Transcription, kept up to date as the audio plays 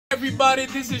everybody,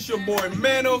 this is your boy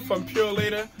Mano from Pure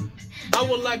Later. I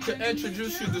would like to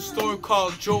introduce you to the store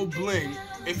called Joe Bling.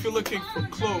 If you're looking for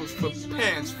clothes, for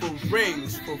pants, for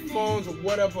rings, for phones or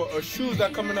whatever, or shoes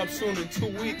that are coming up soon in 2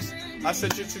 weeks, I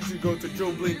suggest you to go to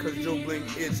Joe Bling because Joe Bling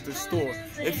is the store.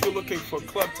 If you're looking for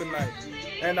club tonight,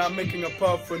 and I'm making a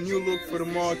pub for new look for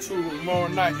tomorrow too, tomorrow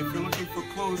night. If you're looking for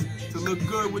clothes to look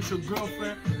good with your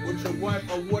girlfriend, with your wife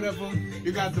or whatever,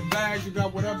 you got the bags, you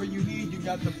got whatever you need, you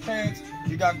got the pants,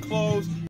 you got clothes.